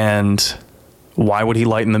 And why would he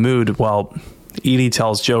lighten the mood? Well, Edie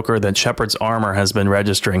tells Joker that Shepard's armor has been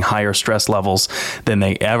registering higher stress levels than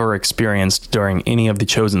they ever experienced during any of the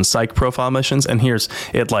chosen psych profile missions. And here's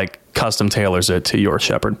it, like custom tailors it to your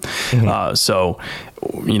Shepard. So,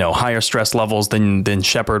 higher stress levels than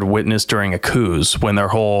Shepard witnessed during a cruise when their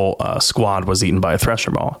whole squad was eaten by a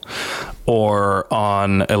thresher ball, or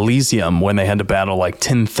on Elysium when they had to battle like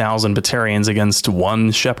 10,000 Batarians against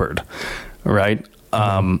one Shepard. Right.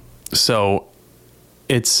 So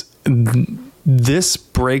this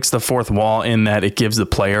breaks the fourth wall in that it gives the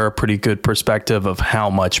player a pretty good perspective of how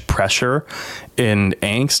much pressure and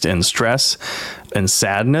angst and stress and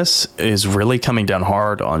sadness is really coming down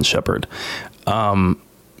hard on Shepard. And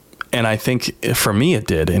I think for me, it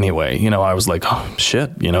did anyway. I was like, oh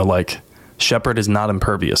shit, Shepard is not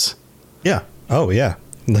impervious. Yeah. Oh yeah.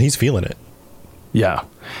 He's feeling it. Yeah.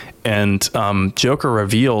 And Joker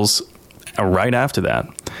reveals right after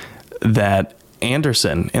that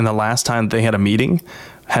Anderson, in the last time they had a meeting,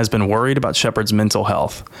 has been worried about Shepard's mental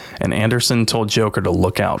health, and Anderson told Joker to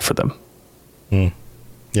look out for them.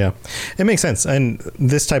 Yeah, it makes sense. And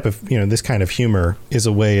this type of, this kind of humor is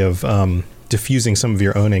a way of diffusing some of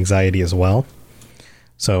your own anxiety as well.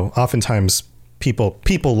 So oftentimes people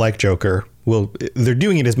like Joker they're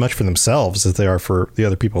doing it as much for themselves as they are for the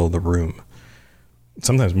other people in the room.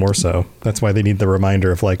 Sometimes more so. That's why they need the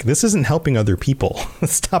reminder of like, this isn't helping other people.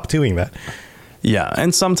 Stop doing that. Yeah,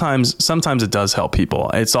 and sometimes it does help people.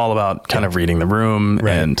 It's all about kind of reading the room,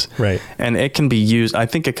 and it can be used. I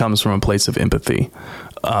think it comes from a place of empathy.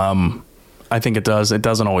 I think it does. It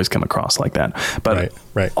doesn't always come across like that. But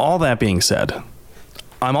all that being said,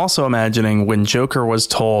 I'm also imagining when Joker was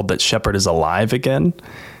told that Shepard is alive again,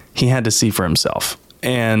 he had to see for himself.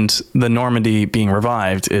 And the Normandy being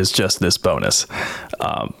revived is just this bonus.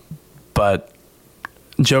 But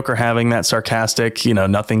Joker having that sarcastic,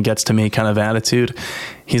 nothing gets to me kind of attitude,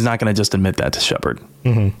 he's not going to just admit that to Shepard.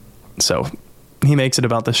 So he makes it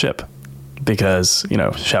about the ship because,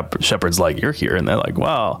 Shepard's like, you're here. And they're like,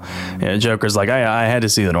 well, Joker's like, I had to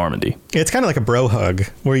see the Normandy. It's kind of like a bro hug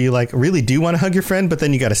where you like really do want to hug your friend, but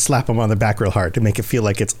then you got to slap him on the back real hard to make it feel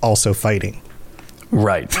like it's also fighting.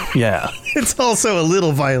 Right. Yeah. It's also a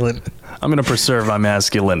little violent. I'm going to preserve my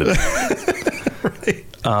masculinity. Right.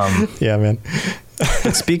 Yeah, man.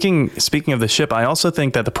 But speaking of the ship, I also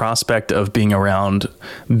think that the prospect of being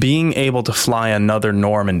able to fly another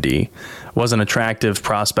Normandy was an attractive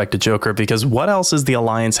prospect to Joker, because what else is the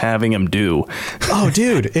Alliance having him do? Oh,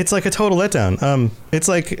 dude, it's like a total letdown. It's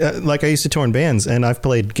like I used to tour in bands, and I've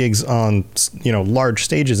played gigs on, large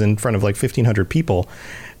stages in front of like 1,500 people.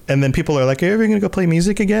 And then people are like, are you ever going to go play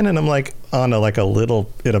music again? And I'm like, on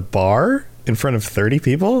at a bar in front of 30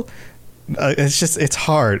 people. It's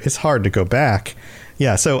hard. It's hard to go back.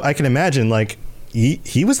 Yeah. So I can imagine, like,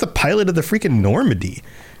 he was the pilot of the freaking Normandy.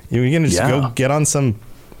 You're going to just go get on some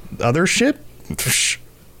other ship?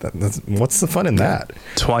 What's the fun in that?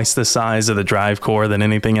 Twice the size of the drive core than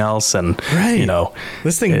anything else, and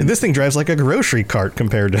this thing drives like a grocery cart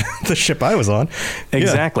compared to the ship I was on.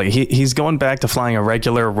 Exactly. He's going back to flying a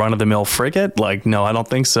regular run of the mill frigate. Like, no, I don't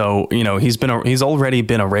think so. He's already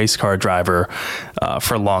been a race car driver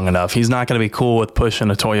for long enough. He's not going to be cool with pushing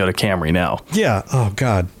a Toyota Camry now. Yeah. Oh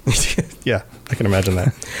God. Yeah, I can imagine that.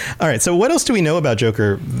 All right. So what else do we know about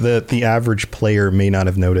Joker that the average player may not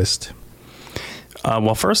have noticed?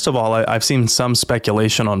 Well, first of all, I've seen some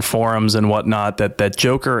speculation on forums and whatnot that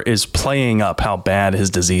Joker is playing up how bad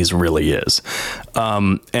his disease really is.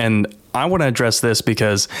 And I want to address this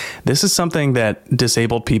because this is something that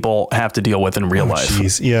disabled people have to deal with in real life.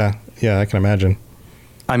 Geez. Yeah, I can imagine.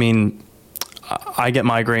 I mean, I get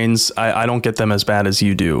migraines. I don't get them as bad as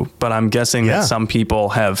you do, but I'm guessing that some people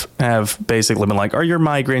have basically been like, are your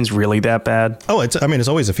migraines really that bad? Oh, it's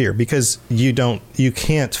always a fear because you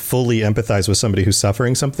can't fully empathize with somebody who's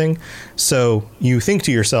suffering something. So you think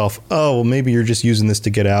to yourself, oh, well, maybe you're just using this to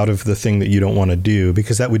get out of the thing that you don't want to do,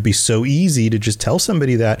 because that would be so easy to just tell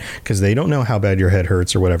somebody that because they don't know how bad your head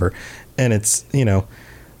hurts or whatever. And it's,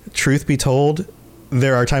 truth be told,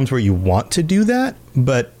 there are times where you want to do that,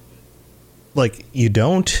 but like you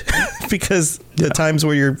don't because the times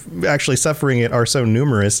where you're actually suffering it are so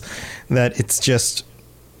numerous that it's just,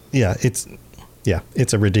 it's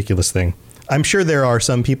a ridiculous thing. I'm sure there are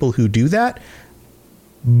some people who do that,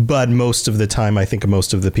 but most of the time, I think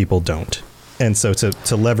most of the people don't. And so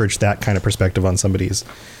to leverage that kind of perspective on somebody is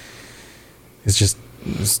just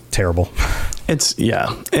terrible.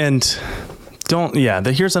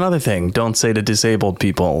 Here's another thing. Don't say to disabled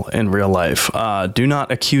people in real life, do not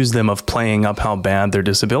accuse them of playing up how bad their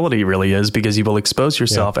disability really is, because you will expose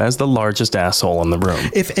yourself as the largest asshole in the room.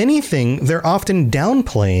 If anything, they're often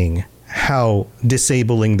downplaying how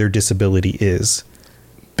disabling their disability is.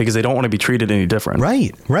 Because they don't want to be treated any different.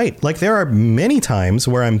 Right. Like there are many times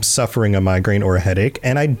where I'm suffering a migraine or a headache,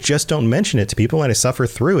 and I just don't mention it to people, and I suffer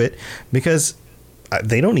through it because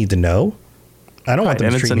they don't need to know. I don't want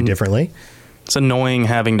them to treat me differently. It's annoying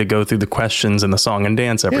having to go through the questions in the song and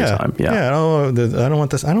dance every time. Yeah. Oh, I don't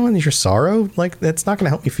want this. I don't want your sorrow. Like, that's not going to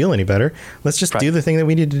help me feel any better. Let's just do the thing that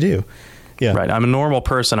we need to do. Yeah. Right. I'm a normal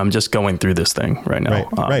person. I'm just going through this thing right now.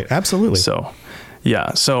 Right. Absolutely. So,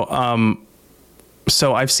 yeah.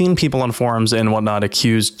 So I've seen people on forums and whatnot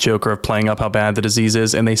accuse Joker of playing up how bad the disease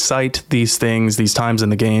is, and they cite these times in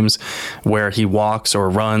the games where he walks or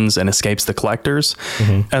runs and escapes the collectors,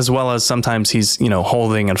 as well as sometimes he's,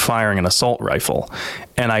 holding and firing an assault rifle.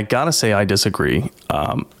 And I gotta say, I disagree.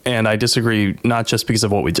 And I disagree not just because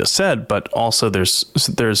of what we just said, but also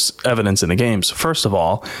there's evidence in the games. First of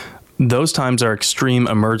all, those times are extreme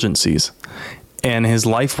emergencies, and his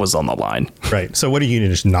life was on the line. Right. So what do you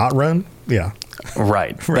just not run? Yeah.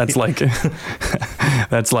 Right. That's like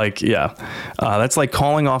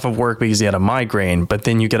calling off of work because you had a migraine, but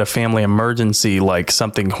then you get a family emergency, like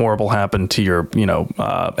something horrible happened to your,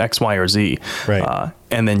 X, Y, or Z. Right.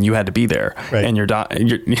 And then you had to be there. Right. And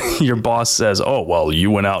your boss says, oh, well, you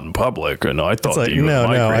went out in public and I thought that you had a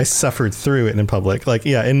migraine. No, I suffered through it in public. Like,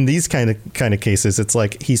 yeah, in these kind of cases, it's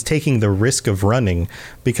like he's taking the risk of running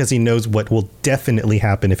because he knows what will definitely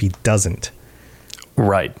happen if he doesn't.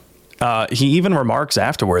 Right. He even remarks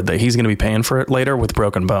afterward that he's going to be paying for it later with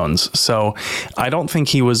broken bones. So I don't think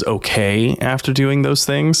he was okay after doing those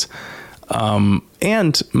things.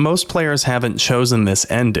 And most players haven't chosen this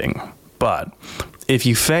ending. But if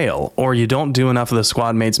you fail or you don't do enough of the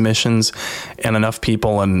squad mates missions and enough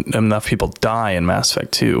people die in Mass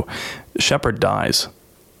Effect 2, Shepard dies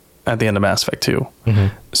at the end of Mass Effect 2.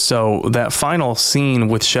 So that final scene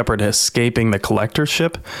with Shepard escaping the collector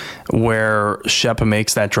ship, where Shep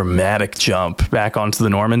makes that dramatic jump back onto the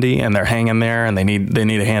Normandy and they're hanging there and they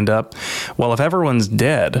need a hand up. Well, if everyone's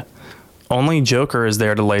dead, only Joker is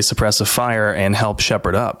there to lay suppressive fire and help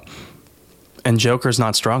Shepard up. And Joker's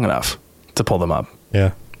not strong enough to pull them up.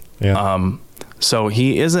 Yeah. So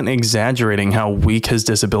he isn't exaggerating how weak his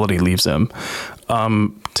disability leaves him.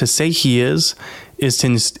 To say he is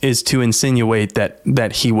to insinuate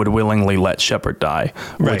that he would willingly let Shepard die,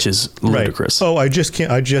 which is ludicrous. Oh, I just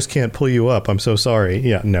can't pull you up. I'm so sorry.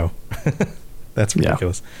 Yeah, no. That's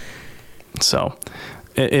ridiculous. So,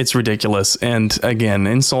 It's ridiculous. And again,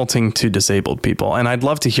 insulting to disabled people. And I'd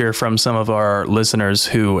love to hear from some of our listeners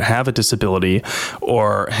who have a disability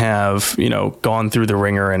or have, gone through the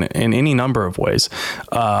ringer in any number of ways,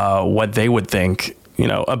 what they would think,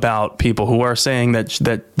 about people who are saying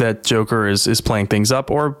that Joker is playing things up,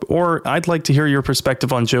 or I'd like to hear your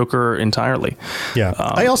perspective on Joker entirely. Yeah.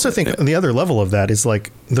 I also think the other level of that is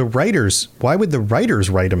like the writers. Why would the writers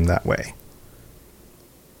write him that way?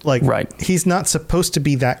 Like, right. He's not supposed to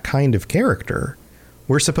be that kind of character.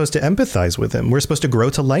 We're supposed to empathize with him. We're supposed to grow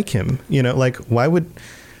to like him. Like, why would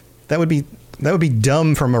that would be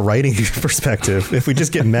dumb from a writing perspective if we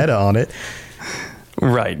just get meta on it.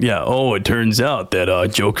 Right. Yeah. Oh, it turns out that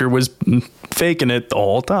Joker was faking it the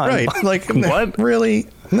whole time. Right. Like, what? Really?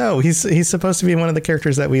 No, he's supposed to be one of the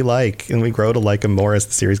characters that we like, and we grow to like him more as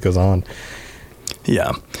the series goes on.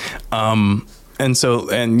 Yeah.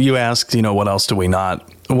 And you asked, what else do we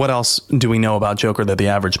know about Joker that the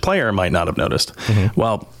average player might not have noticed? Mm-hmm.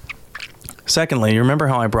 Well, secondly, you remember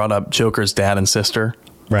how I brought up Joker's dad and sister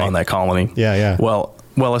on that colony? Yeah. Well,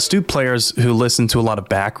 astute players who listen to a lot of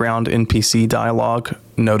background NPC dialogue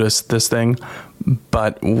notice this thing,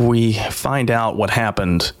 but we find out what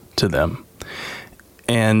happened to them.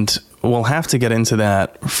 And we'll have to get into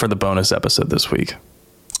that for the bonus episode this week.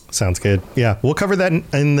 Sounds good. Yeah, we'll cover that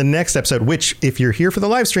in the next episode, which, if you're here for the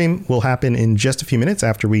live stream, will happen in just a few minutes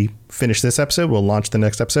after we finish this episode. We'll launch the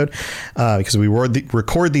next episode because we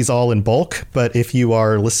record these all in bulk. But if you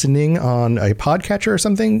are listening on a podcatcher or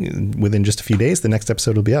something, within just a few days, the next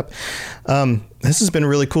episode will be up. This has been a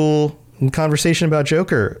really cool conversation about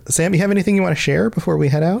Joker. Sam, you have anything you want to share before we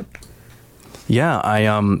head out?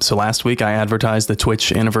 Yeah, so last week I advertised the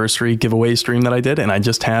Twitch anniversary giveaway stream that I did, and I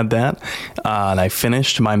just had that, and I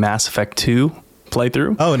finished my Mass Effect 2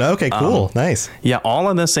 playthrough. Oh, no. Okay, cool. Nice. Yeah, all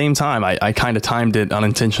at the same time. I kind of timed it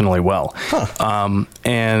unintentionally well. Huh.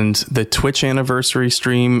 And the Twitch anniversary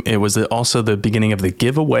stream, it was also the beginning of the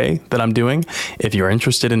giveaway that I'm doing. If you're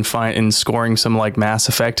interested in scoring some like Mass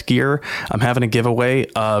Effect gear, I'm having a giveaway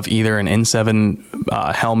of either an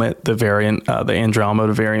N7 helmet, the variant, the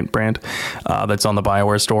Andromeda variant brand that's on the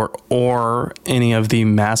BioWare store, or any of the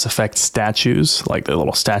Mass Effect statues, like the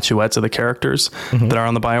little statuettes of the characters that are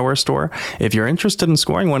on the BioWare store. If you're interested in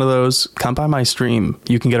scoring one of those, come by my stream.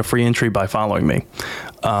 You can get a free entry by following me.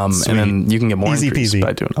 And then you can get more entries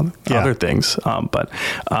by doing other things.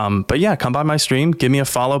 But yeah, come by my stream, give me a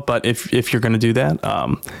follow. But if you're going to do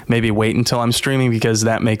that, maybe wait until I'm streaming, because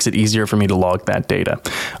that makes it easier for me to log that data.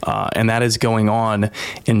 And that is going on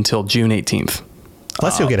until June 18th.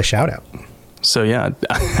 Plus you'll get a shout out. So yeah,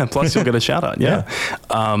 plus you'll get a shout out. Yeah.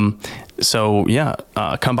 Come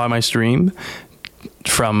by my stream.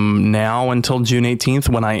 From now until June 18th,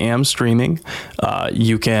 when I am streaming,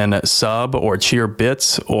 you can sub or cheer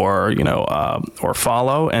bits or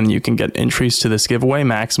follow, and you can get entries to this giveaway,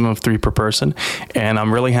 maximum of 3 per person. And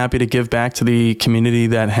I'm really happy to give back to the community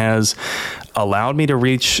that has allowed me to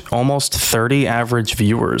reach almost 30 average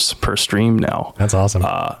viewers per stream now. That's awesome.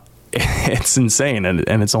 It's insane,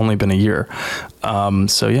 and it's only been a year.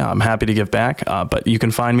 So yeah, I'm happy to give back. But you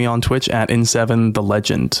can find me on Twitch at N7 the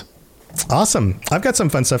Legend. Awesome. I've got some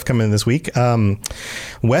fun stuff coming this week.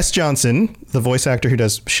 Wes Johnson, the voice actor who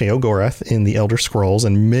does Sheogorath in The Elder Scrolls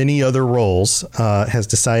and many other roles, has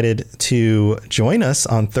decided to join us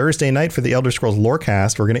on Thursday night for the Elder Scrolls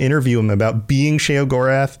Lorecast. We're going to interview him about being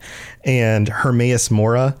Sheogorath and Hermaeus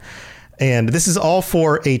Mora. And this is all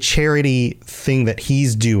for a charity thing that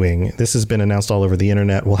he's doing. This has been announced all over the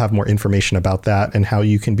internet. We'll have more information about that and how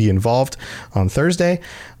you can be involved on Thursday.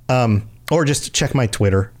 Or just check my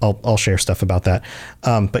Twitter. I'll share stuff about that.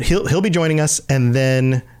 But he'll be joining us, and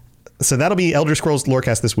then so that'll be Elder Scrolls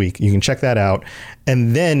Lorecast this week. You can check that out.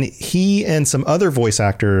 And then he and some other voice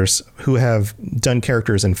actors who have done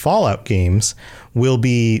characters in Fallout games will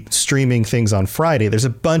be streaming things on Friday. There's a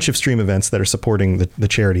bunch of stream events that are supporting the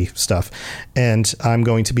charity stuff. And I'm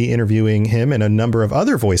going to be interviewing him and a number of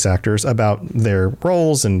other voice actors about their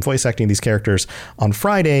roles and voice acting these characters on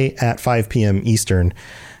Friday at 5 p.m. Eastern.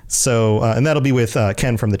 So, and that'll be with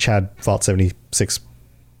Ken from the Chad Fault 76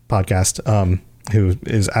 podcast, who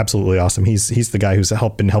is absolutely awesome. He's the guy who's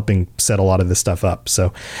been helping set a lot of this stuff up.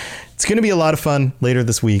 So it's going to be a lot of fun later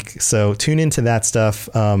this week. So tune into that stuff.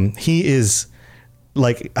 He is,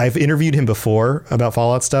 like, I've interviewed him before about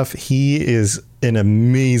Fallout stuff. He is an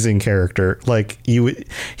amazing character. Like,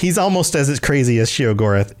 he's almost as crazy as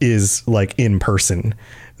Sheogorath is, like, in person.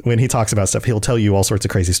 when he talks about stuff, he'll tell you all sorts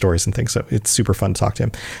of crazy stories and things. So it's super fun to talk to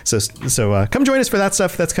him. So come join us for that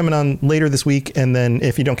stuff. That's coming on later this week. And then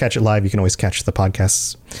if you don't catch it live, you can always catch the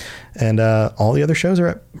podcasts. And all the other shows are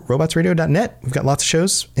at robotsradio.net. We've got lots of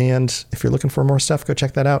shows. And if you're looking for more stuff, go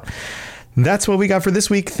check that out. That's what we got for this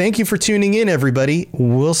week. Thank you for tuning in, everybody.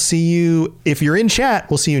 We'll see you, if you're in chat,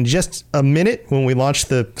 we'll see you in just a minute when we launch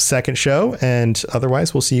the second show. And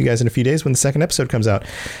otherwise, we'll see you guys in a few days when the second episode comes out.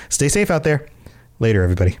 Stay safe out there. Later,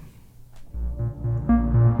 everybody.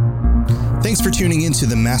 Thanks for tuning in to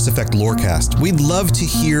the Mass Effect Lorecast. We'd love to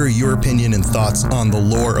hear your opinion and thoughts on the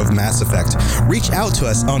lore of Mass Effect. Reach out to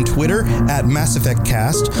us on Twitter at Mass Effect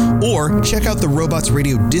Cast, or check out the Robots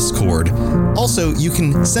Radio Discord. Also, you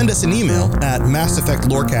can send us an email at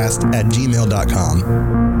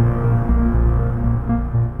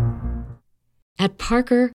masseffectlorecast@gmail.com. At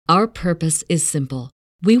Parker, our purpose is simple.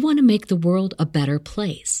 We want to make the world a better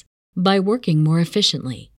place by working more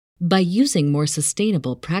efficiently, by using more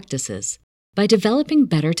sustainable practices, by developing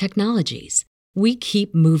better technologies. We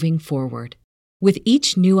keep moving forward. With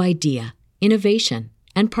each new idea, innovation,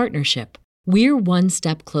 and partnership, we're one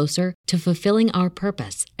step closer to fulfilling our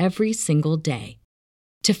purpose every single day.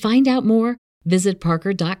 To find out more, visit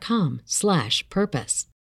parker.com/purpose.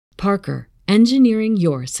 Parker, engineering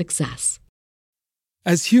your success.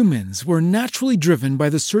 As humans, we're naturally driven by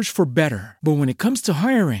the search for better. But when it comes to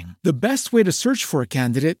hiring, the best way to search for a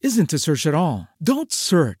candidate isn't to search at all. Don't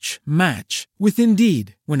search, match with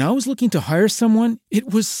Indeed. When I was looking to hire someone,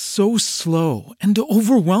 it was so slow and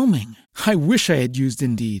overwhelming. I wish I had used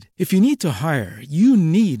Indeed. If you need to hire, you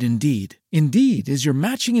need Indeed. Indeed is your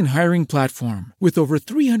matching and hiring platform with over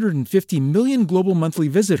 350 million global monthly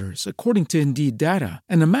visitors, according to Indeed data,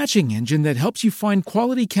 and a matching engine that helps you find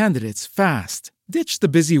quality candidates fast. Ditch the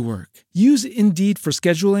busy work. Use Indeed for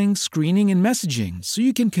scheduling, screening, and messaging so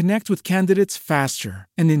you can connect with candidates faster.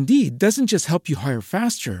 And Indeed doesn't just help you hire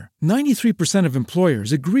faster. 93% of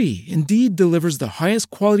employers agree Indeed delivers the highest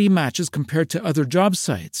quality matches compared to other job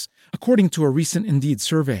sites, according to a recent Indeed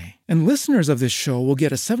survey. And listeners of this show will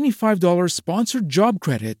get a $75 sponsored job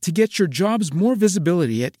credit to get your jobs more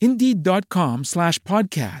visibility at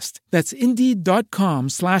Indeed.com/podcast. That's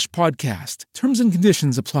Indeed.com/podcast. Terms and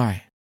conditions apply.